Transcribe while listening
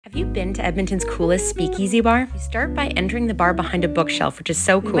Have you been to Edmonton's coolest speakeasy bar? You start by entering the bar behind a bookshelf, which is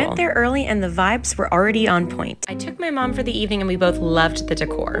so cool. We went there early and the vibes were already on point. I took my mom for the evening and we both loved the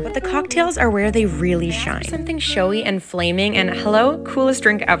decor. But the cocktails are where they really shine. Something showy and flaming and hello, coolest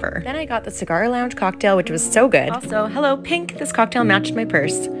drink ever. Then I got the cigar lounge cocktail, which was so good. Also, hello, pink. This cocktail matched my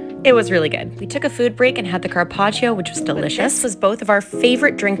purse. It was really good. We took a food break and had the carpaccio, which was delicious. This was both of our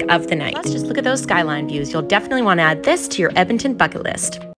favorite drink of the night. Plus, just look at those skyline views. You'll definitely want to add this to your Edmonton bucket list.